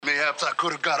Perhaps I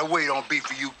could have got away on beat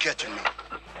for you catching me.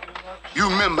 You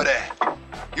remember that.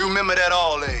 You remember that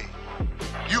all, eh?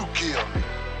 You killed me.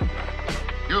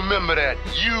 You remember that.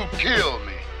 You killed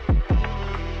me.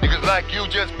 Niggas like you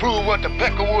just prove what the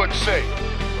Peckerwood say.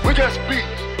 We're just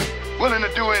beasts, willing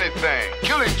to do anything.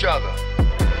 Kill each other.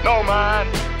 No mind,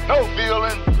 no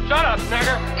feeling. Shut up,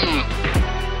 nigger.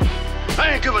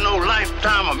 I ain't giving no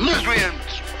lifetime of misery and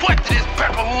sweat to this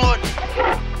Peckerwood.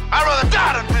 I'd rather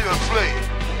die than be a slave.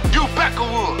 You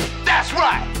Peckerwood, that's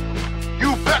right.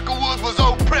 You Peckerwoods was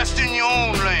oppressed in your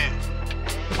own land.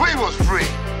 We was free,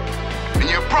 and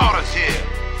you brought us here,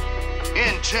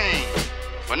 in chains.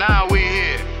 But now we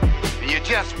here, and you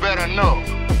just better know,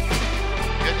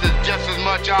 this is just as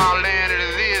much our land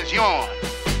as it is yours.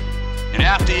 And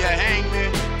after you hang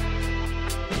me,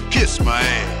 kiss my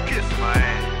ass. Kiss my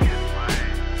ass.